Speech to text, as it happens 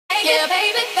Yeah,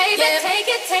 baby, baby, take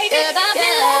it, I've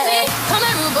been loving. Come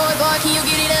here, rude boy, boy, can you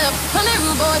get it up? Come here,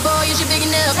 rude boy, boy, you should big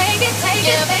enough. Take it,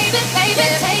 yeah, baby, baby,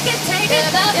 take it,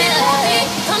 I've been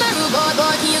loving. Come here, rude boy,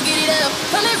 boy, can you get it up?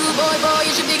 Come here, rude boy, boy,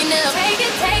 you should big enough. Take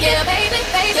it, yeah, baby,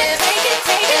 baby, take it,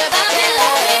 I've been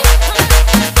loving.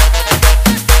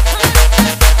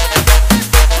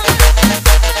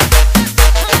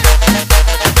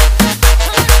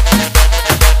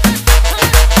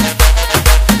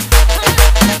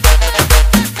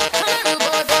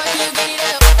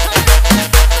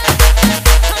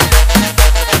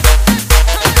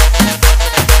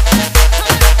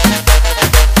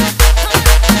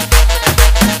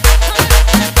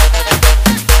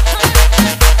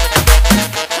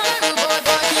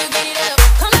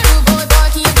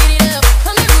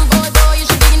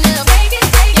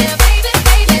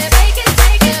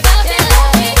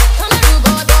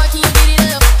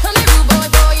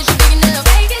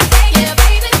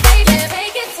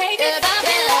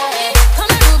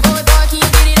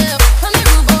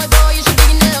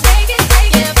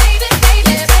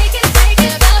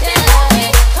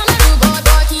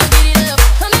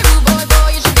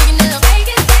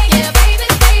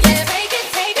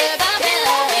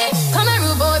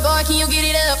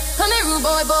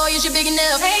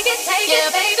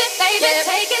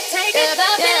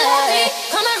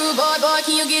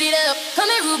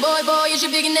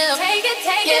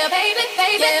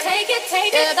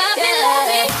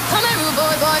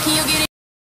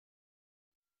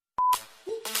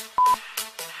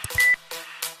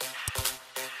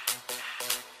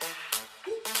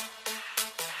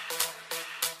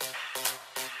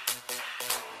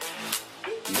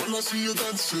 When I see you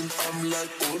dancing, I'm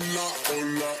like, hola,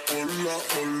 hola, hola,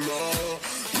 hola.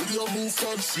 With your move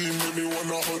fancy, make me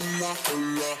wanna hola,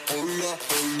 hola, hola,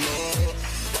 hola.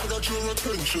 I got your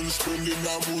attention, spending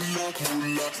that moolah,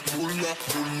 moolah, moolah,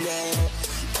 moolah.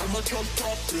 I'm a top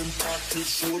poppin', pocket,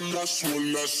 swola,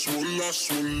 swola, swola,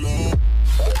 swola.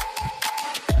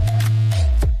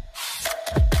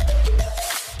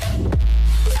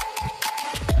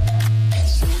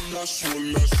 Swola,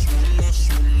 swola, swola,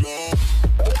 swola.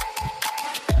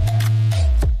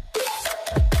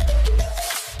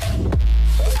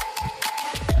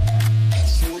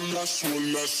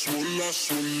 Swola, swola,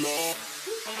 swola.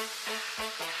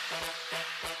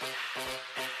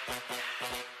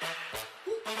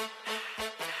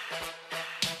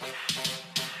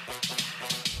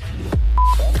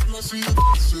 When I see you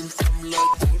dancing, I'm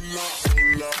like, hola,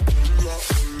 hola, hola,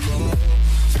 hola.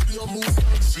 See your move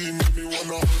fancy, make me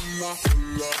wanna hola,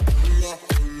 hola, hola,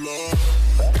 hola.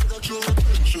 I got your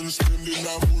attention, spending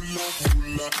that moolah,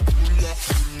 moolah, moolah,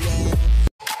 moolah.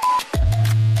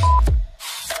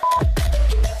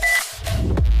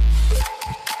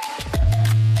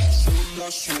 Swola,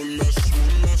 swola,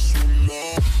 swola.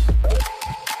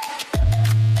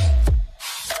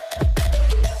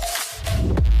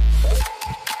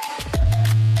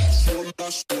 Swola,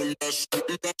 swola,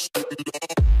 swola, swola.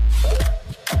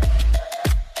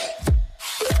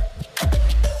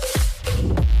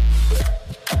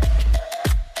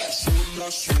 Swola,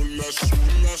 swola,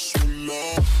 swola, swola.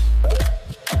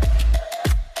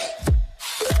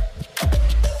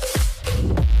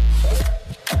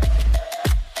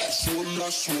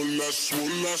 Swola,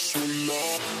 swola, swola.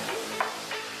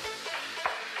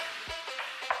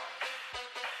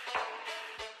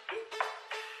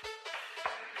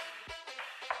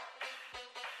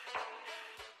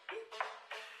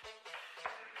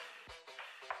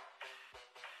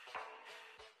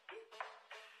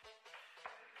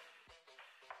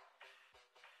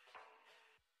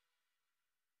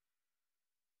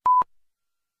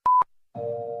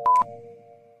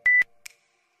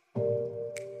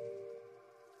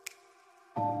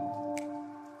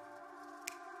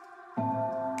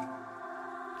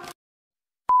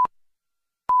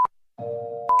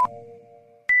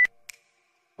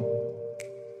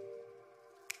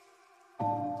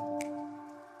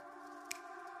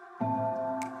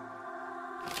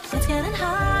 It's getting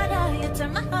harder, you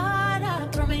turn my heart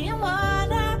up, throw me in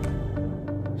water.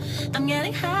 I'm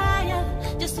getting higher,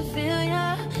 just to feel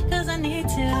ya, cause I need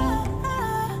to.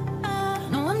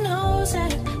 No one knows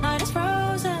it, heart is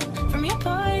frozen from your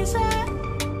poison.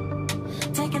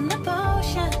 Taking the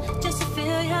potion, just to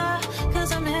feel ya,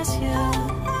 cause I miss you.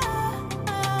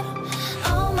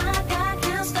 Oh my God,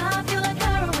 can't stop you like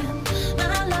heroin.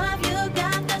 My love you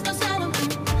got, there's no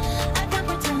settlement. I can't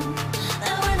pretend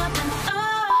that we're nothing.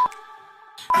 Oh,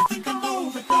 I think I'm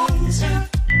overdosing.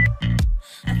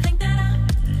 I think that I'm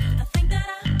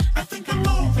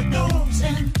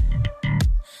overdosing.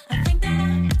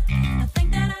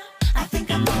 I think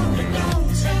I'm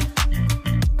overdosing.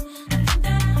 I think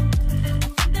that I'm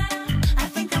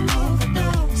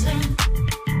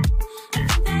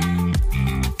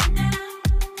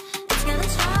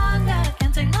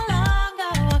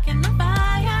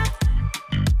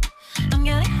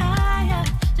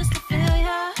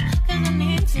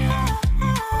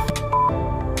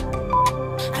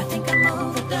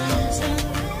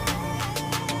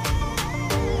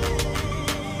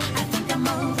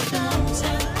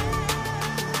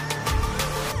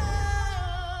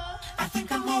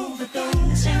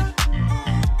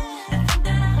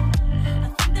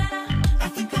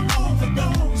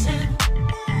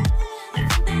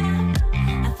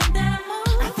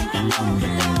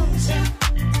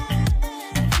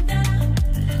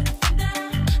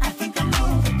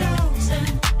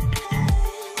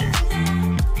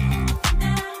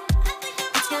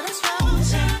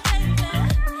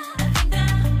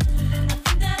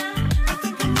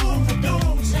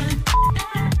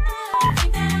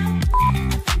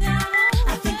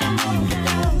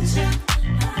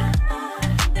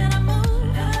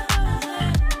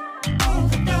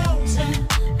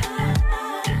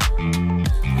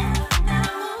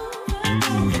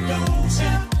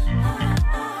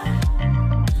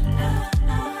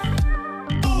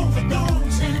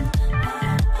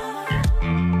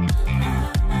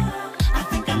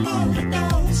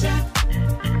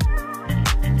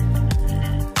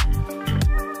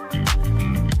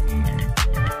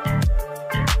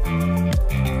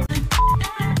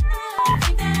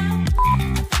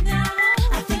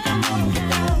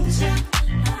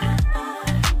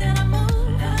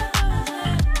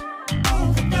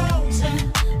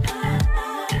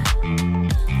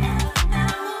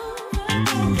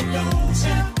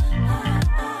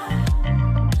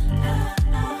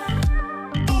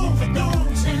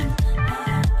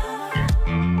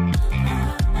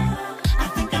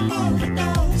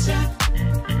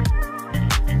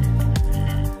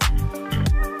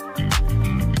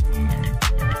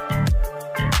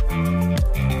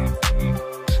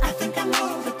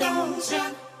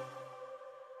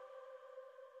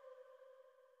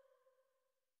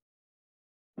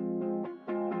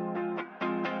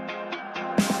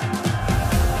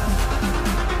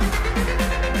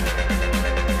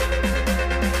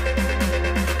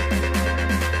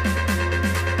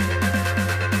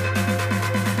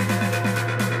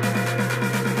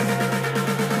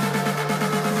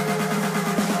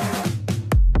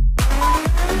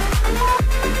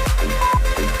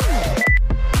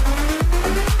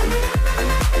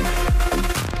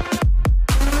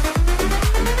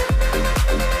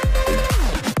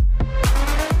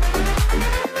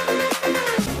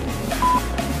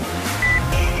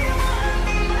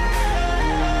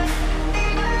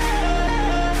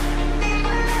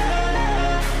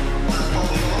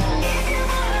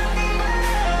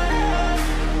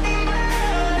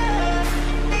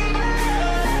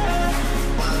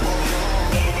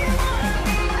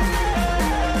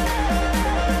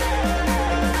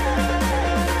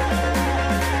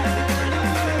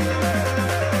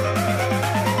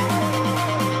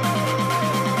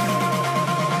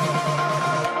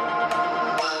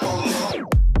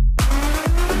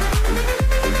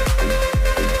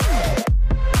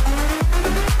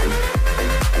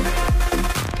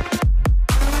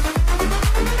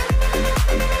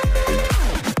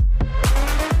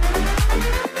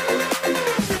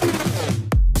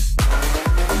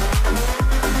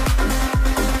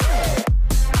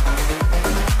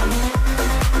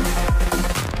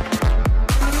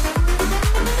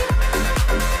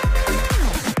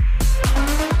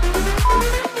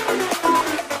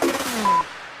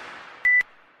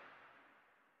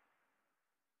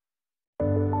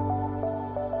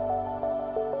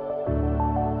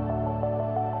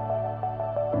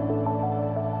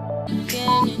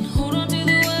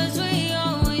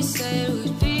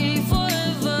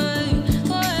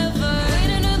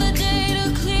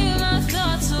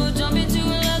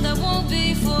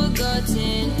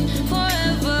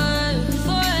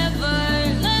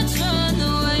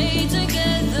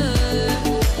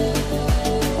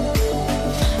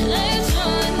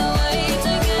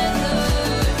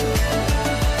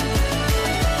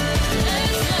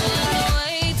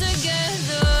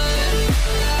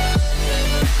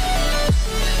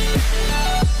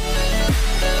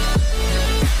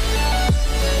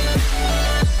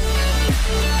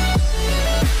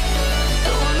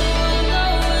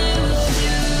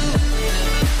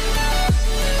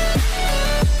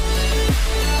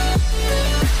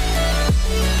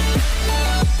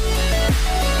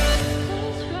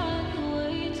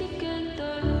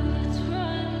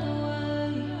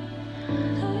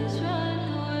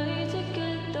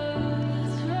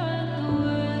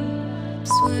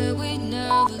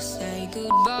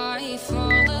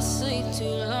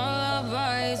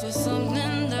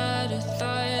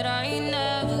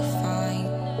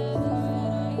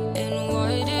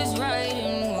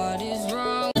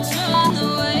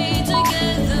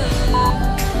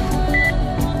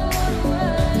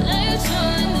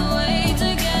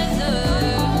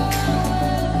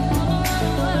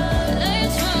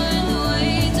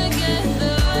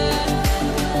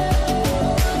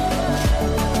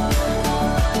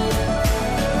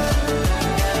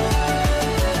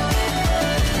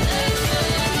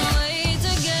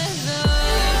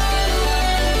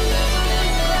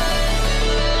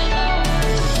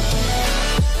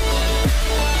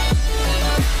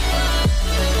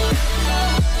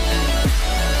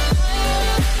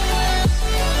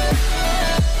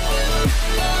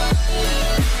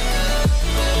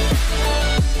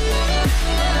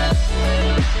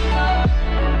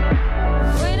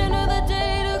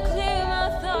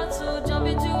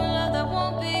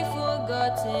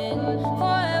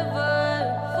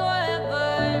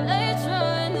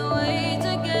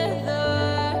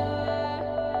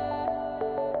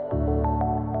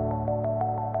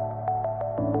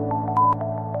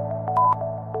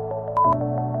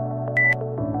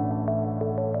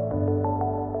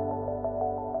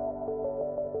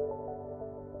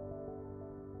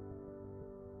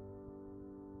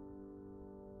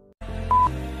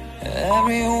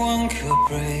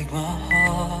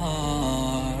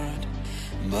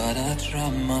I try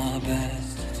my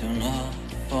best to not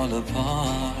fall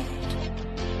apart,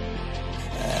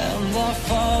 and I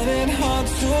find it hard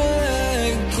to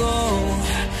let go.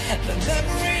 The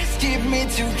memories keep me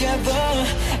together.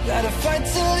 Gotta fight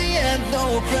till the end,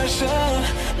 no pressure,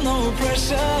 no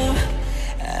pressure.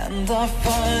 And I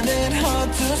find it hard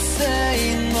to say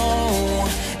no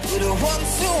to the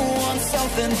ones who want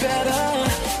something better,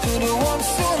 to the ones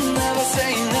who never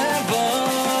say never.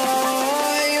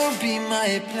 You'll be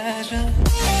my pleasure.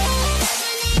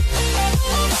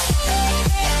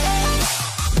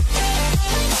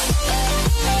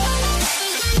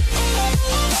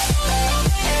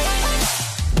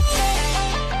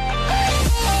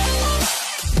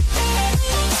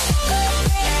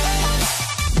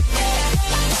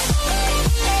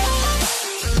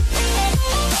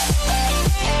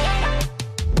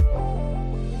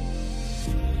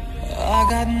 I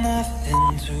got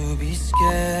nothing to be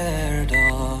scared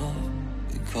of,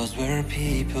 because where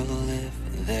people live,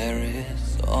 there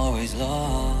is always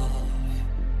love.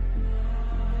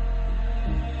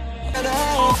 To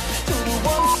the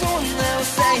ones who never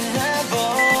say never,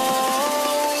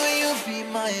 will you be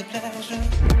my pleasure?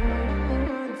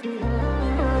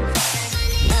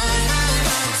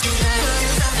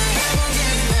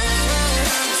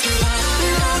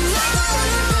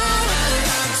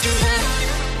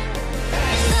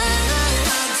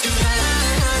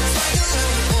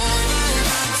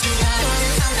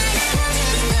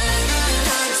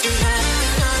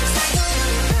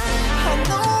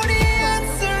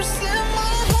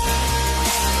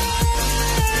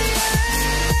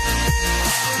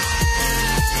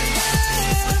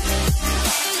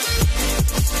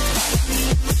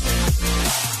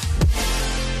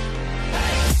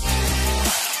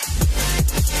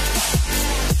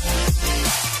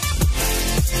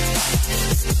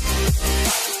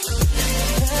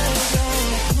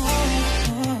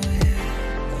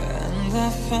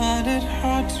 Find it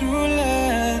hard to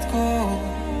let go.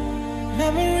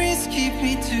 Memories keep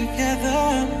me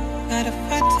together. Gotta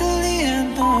fight till the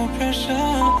end, no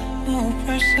pressure, no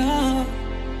pressure.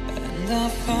 And I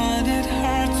find it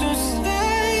hard to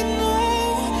say no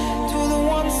to the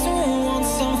ones who want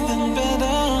something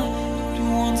better, to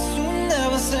the ones who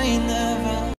never say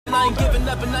never. I ain't giving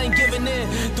up and I ain't giving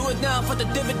in. Do it now for the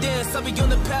dividends. I'll be on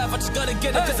the path, I just gotta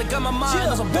get it, cause I got my mind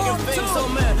on some bigger things. So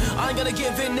man, I ain't gonna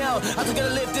give in now, I just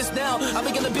gotta live this now. I'm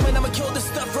gonna be man, I'ma kill this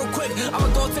stuff real quick. I'ma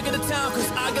go take it to town, cause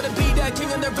I gotta be that king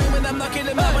in the ring when I'm knocking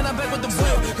them out when I'm back with the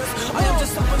wheel. Cause I am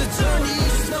just up on the journey,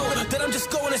 just know that I'm just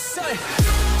going insane.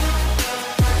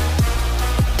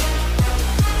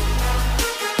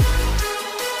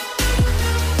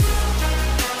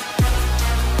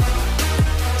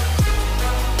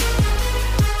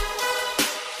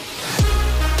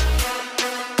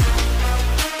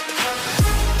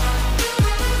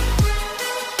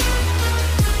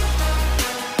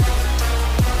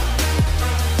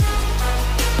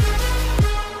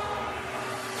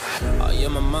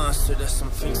 Monster, there's some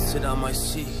things that I might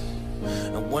see,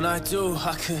 and when I do,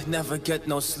 I could never get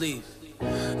no sleep.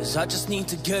 Cause I just need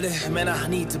to get it, man, I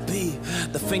need to be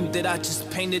the thing that I just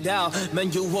painted out,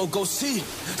 man, you will go see.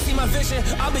 See my vision,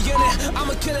 I'll be in it,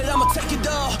 I'ma kill it, I'ma take it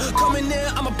all. Coming in,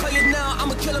 I'ma play it now,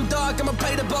 I'ma kill him dog, I'ma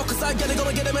play the ball, cause I gotta go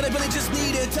and get it, man, I really just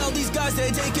need it. Tell these guys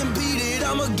that they can beat it,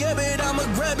 I'ma get it, I'ma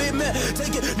grab it, man,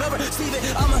 take it, never receive it,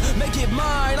 I'ma make it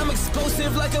mine. I'm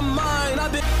explosive like a mine,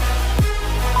 I've been...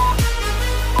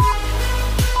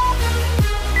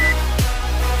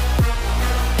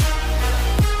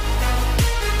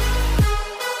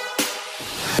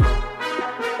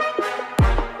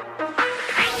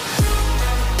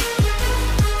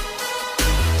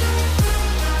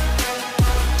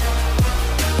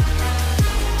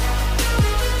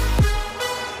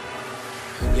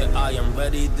 I am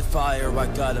ready to fire, I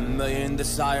got a million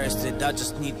desires that I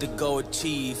just need to go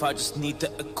achieve, I just need to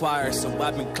acquire. So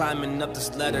I've been climbing up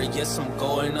this ladder, yes I'm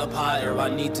going up higher. I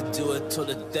need to do it till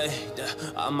the day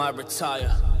that I might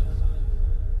retire.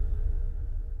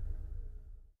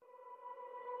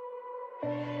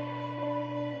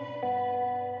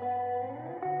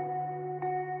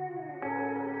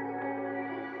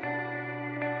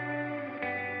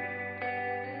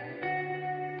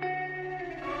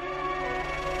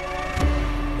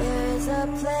 A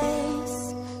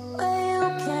place where you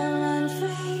can run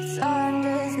free. Time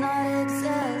does not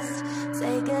exist.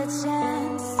 Take a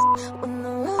chance when the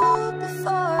road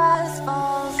before us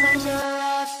falls into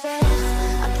our face.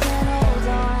 I can't hold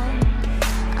on,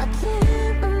 I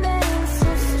can't remain so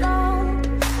strong.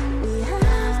 We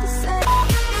have to say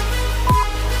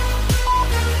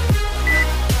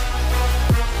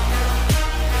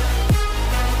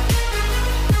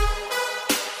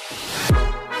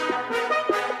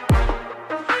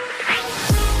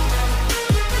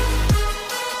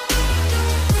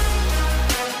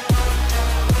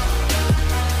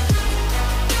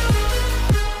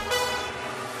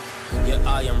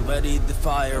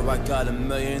higher. I got a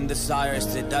million desires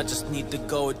that I just need to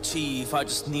go achieve. I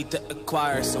just need to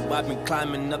acquire. So I've been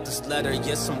climbing up this ladder.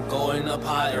 Yes, I'm going up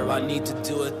higher. I need to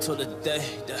do it till the day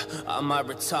that I might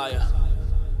retire.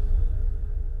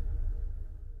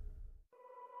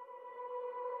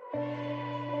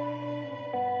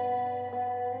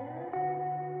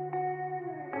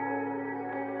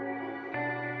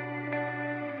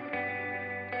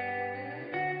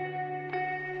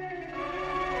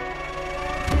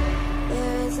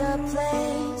 A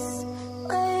place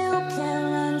where you can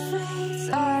run free.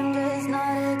 Time does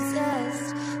not exist.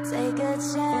 Take a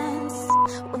chance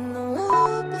when the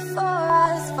road before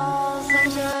us falls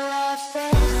under our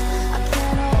face. I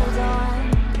can't hold on.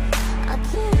 I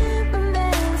can't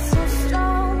remain so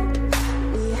strong.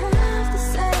 We have the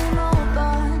same old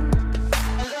bond.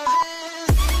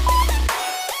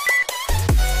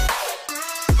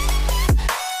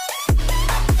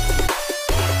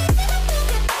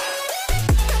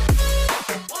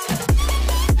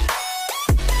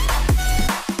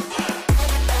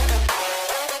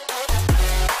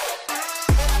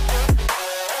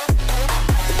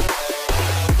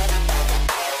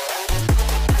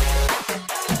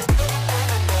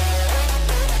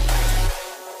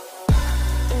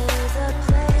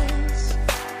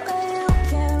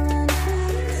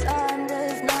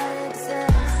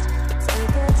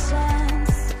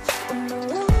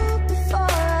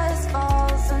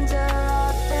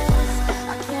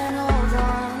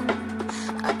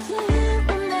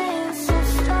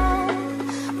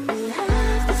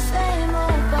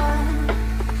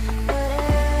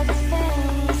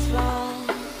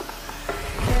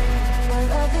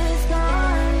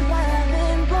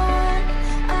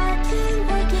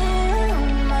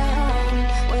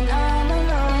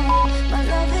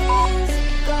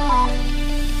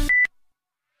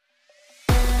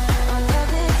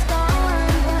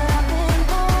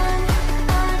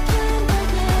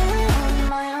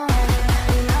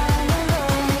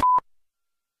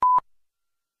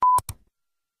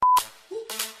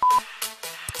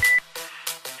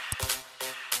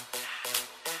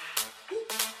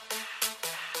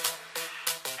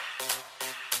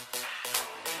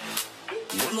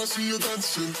 When I see you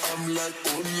dancing, I'm like,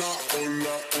 hola,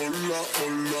 hola, hola,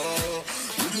 hola.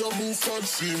 With your move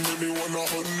fancy, make me wanna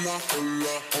hola,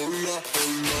 hola, hola,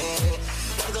 hola.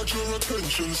 I got your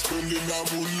attention, spending that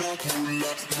moolah,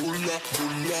 moolah, moolah,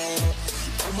 moolah.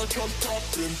 I'm a top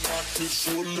in pocket,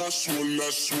 swola, swola,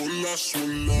 swola,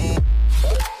 swola.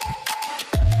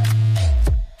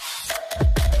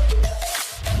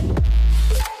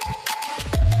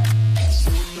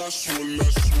 Swola, swola,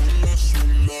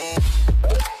 swola.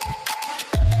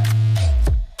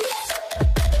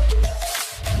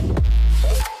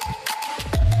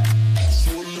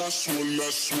 Swola,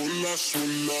 swola,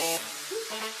 swola.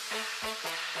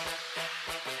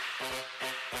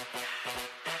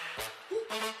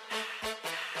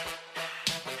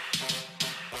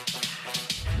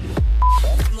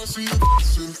 When I see you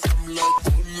dancing, I'm like,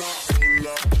 hola,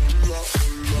 hola, hola,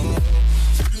 hola.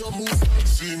 See you move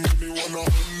fancy, make me wanna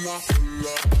hola,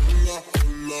 hola, hola,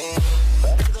 hola.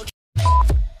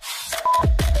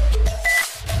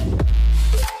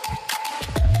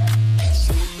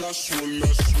 Swola, swola,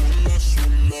 swola,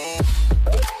 swola.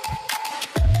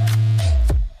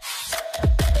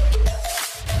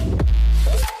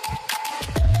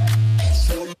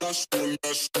 Swola,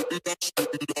 swola, swola,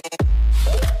 swola.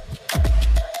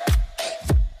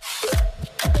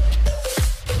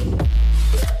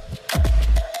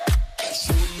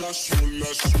 Swola, swola,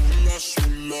 swola,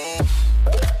 swola.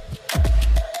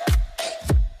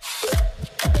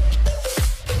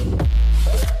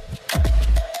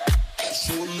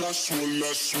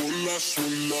 Swola, swola,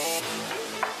 swola.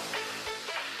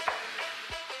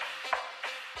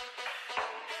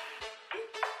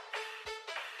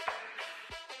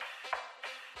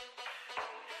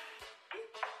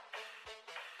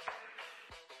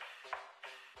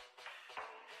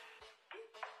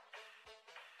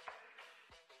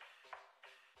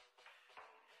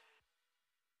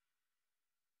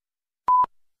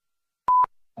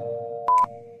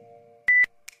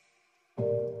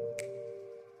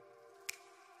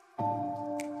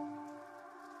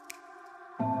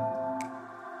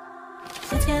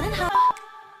 It's getting hot.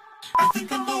 I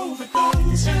think I'm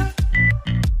overdosing.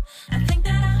 I think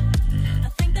I'm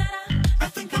overdosing. I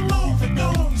think I'm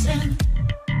overdosing.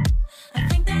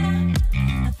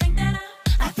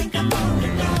 I think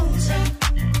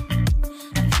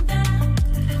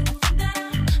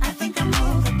I'm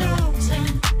overdosing.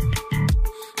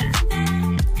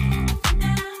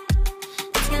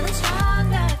 It's getting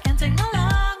stronger, can't take no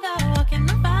longer. Walking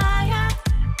the fire.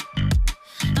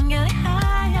 I'm getting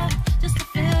higher just to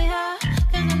feel.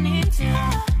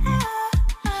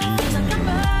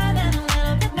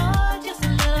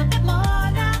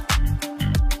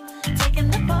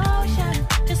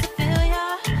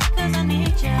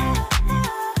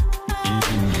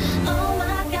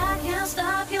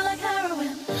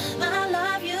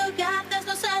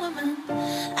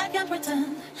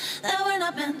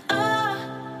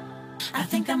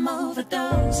 think I'm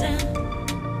overdosing.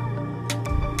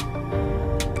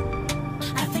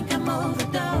 I think I'm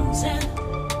overdosing.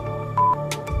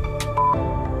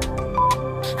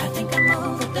 I think I'm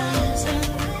overdosing.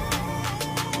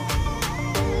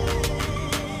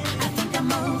 I think I'm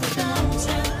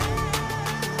overdosing.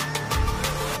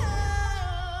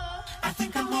 I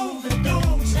think I'm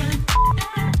overdosing.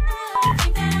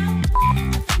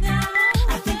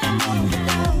 I think I'm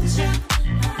overdosing.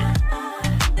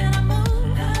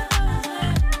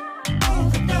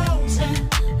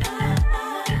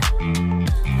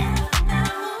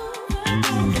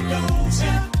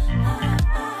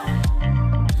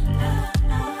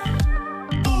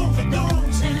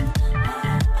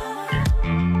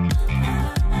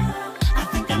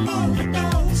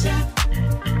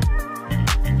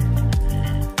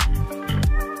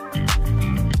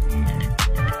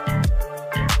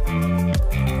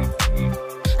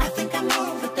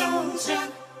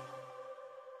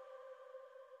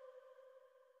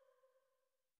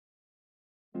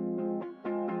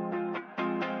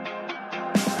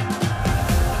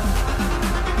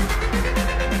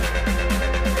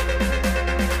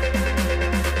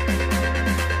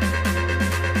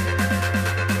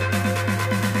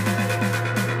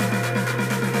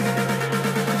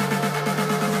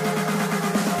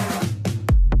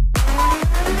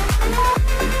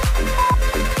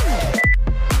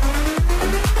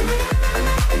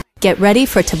 Get ready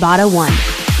for Tabata 1.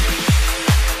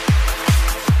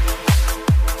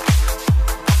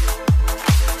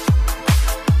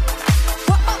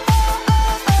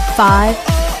 5,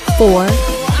 4,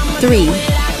 3,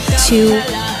 2,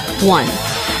 1.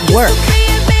 Work.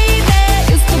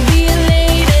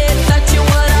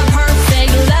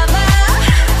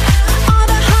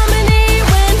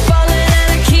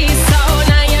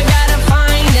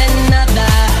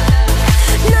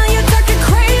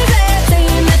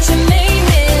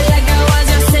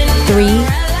 Three,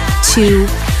 2,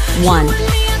 1.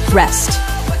 Rest.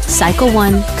 Cycle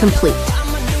 1 complete.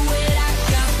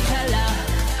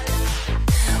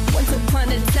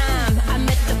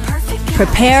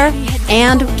 Prepare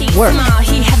and work.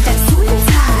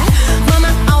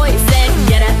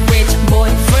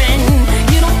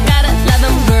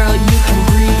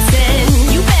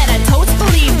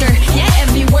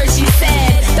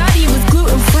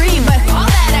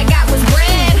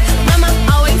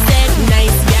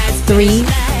 Three,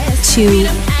 2,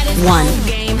 1.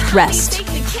 Rest.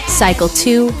 Cycle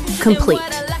 2 complete.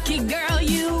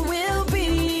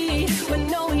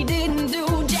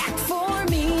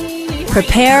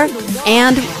 Prepare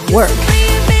and work.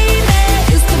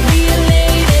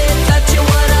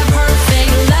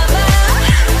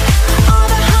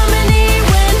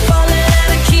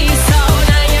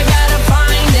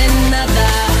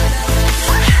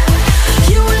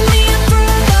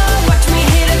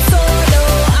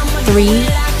 Three,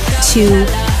 2,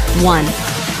 1.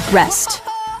 Rest.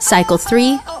 Cycle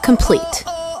 3 complete.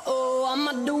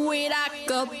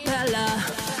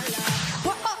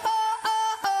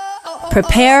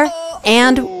 Prepare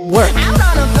and work.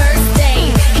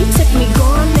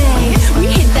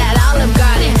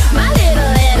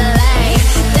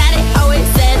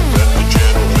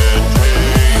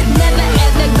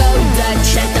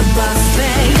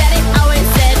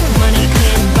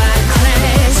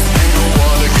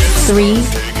 Three,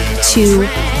 2,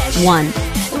 1.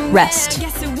 Rest.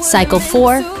 Cycle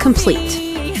 4 complete.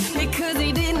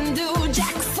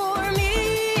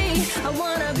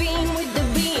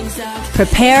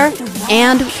 Prepare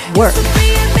and work.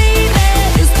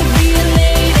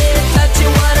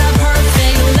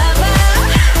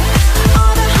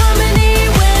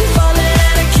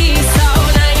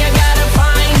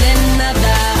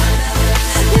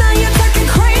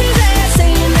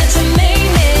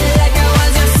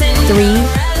 Three,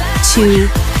 2,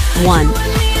 1.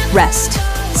 Rest.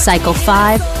 Cycle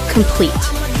 5 complete.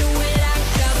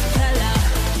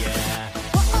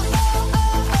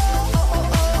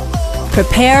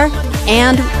 Prepare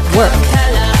and work.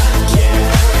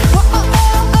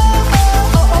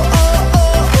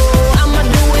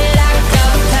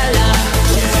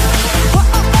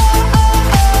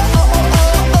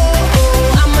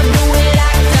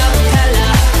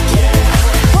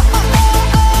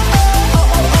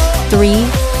 Three,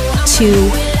 2,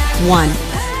 1.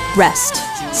 Rest.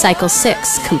 Cycle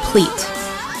 6 complete.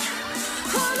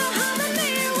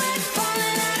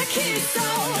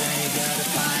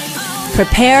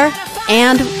 Prepare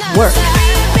and work.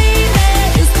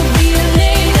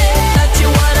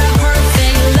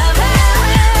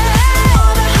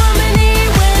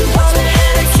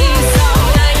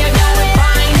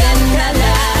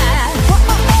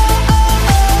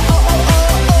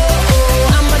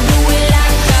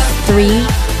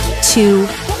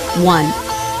 1.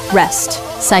 Rest.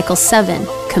 Cycle 7.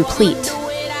 Complete.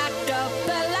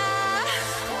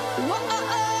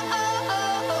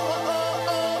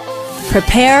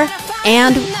 Prepare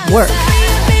and work.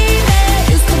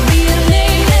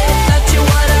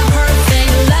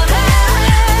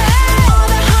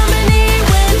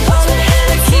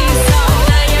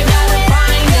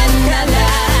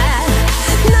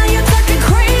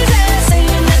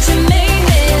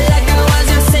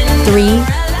 Three,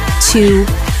 2,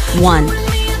 1.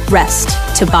 Rest.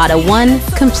 Tabata 1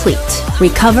 complete.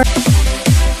 Recover.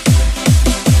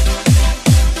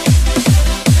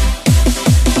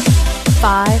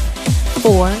 5,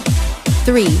 4,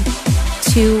 3,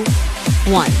 2,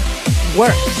 1.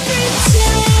 Work.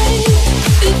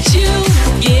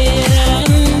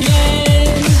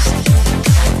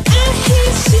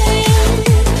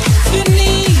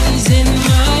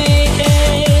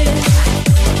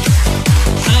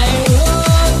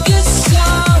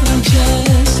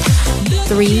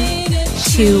 Three,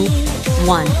 2,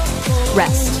 1.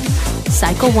 Rest.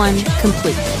 Cycle 1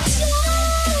 complete.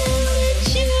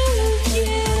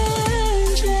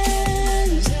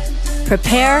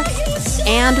 Prepare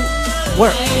and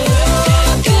work.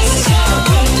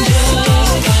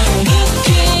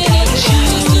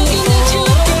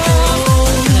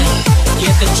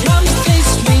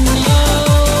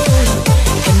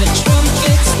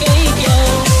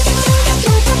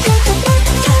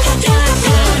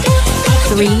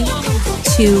 Three,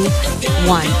 2,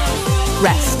 1.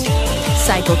 Rest.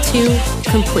 Cycle 2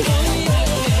 complete.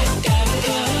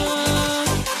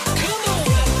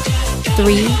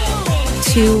 3,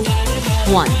 2,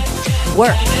 1.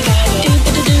 Work.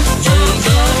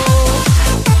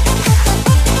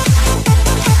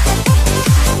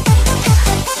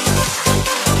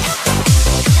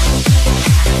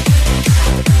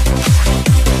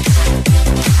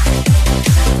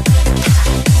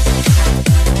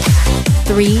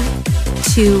 Three,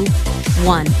 2,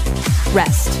 1.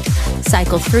 Rest.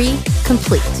 Cycle 3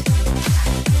 complete.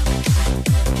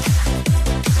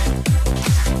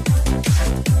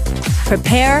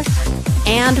 Prepare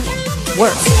and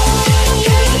work.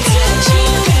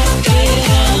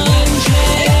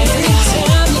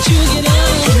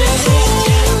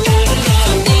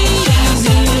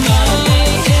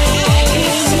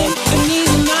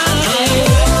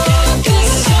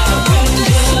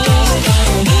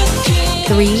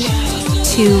 Three,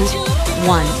 2,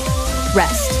 1.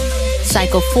 Rest.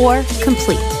 Cycle 4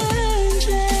 complete.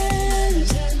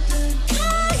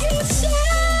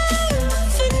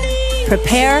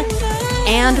 Prepare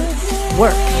and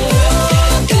work.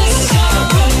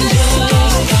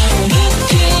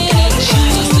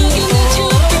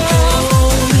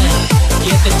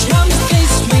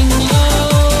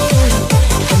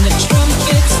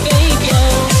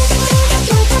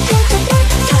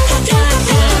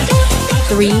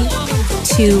 Three,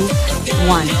 2,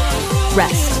 1.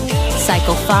 Rest.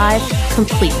 Cycle 5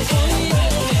 complete.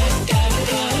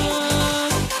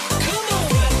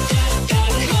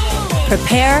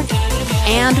 Prepare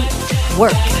and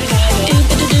work.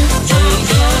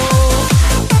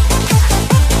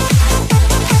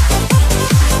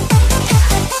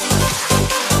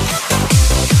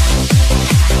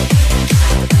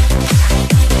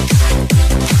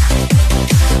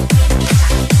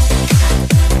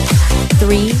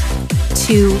 Three,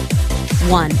 2,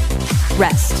 1.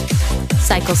 Rest.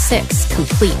 Cycle 6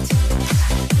 complete.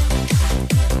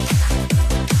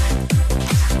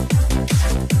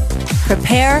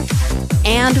 Prepare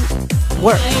and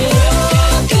work.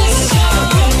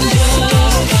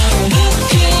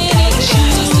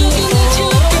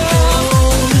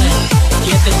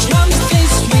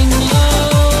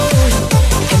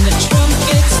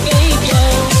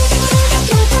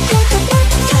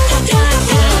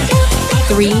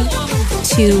 Three,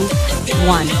 2,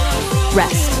 1.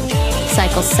 Rest.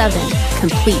 Cycle 7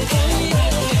 complete.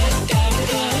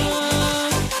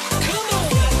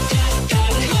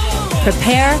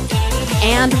 Prepare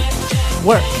and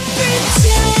work.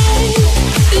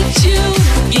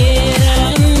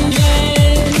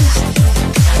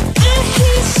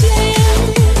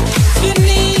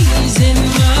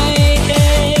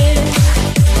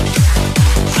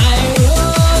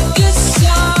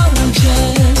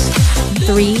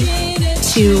 Three,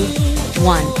 2,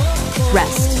 1.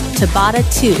 Rest. Tabata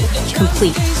 2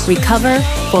 complete. Recover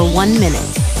for 1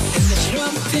 minute.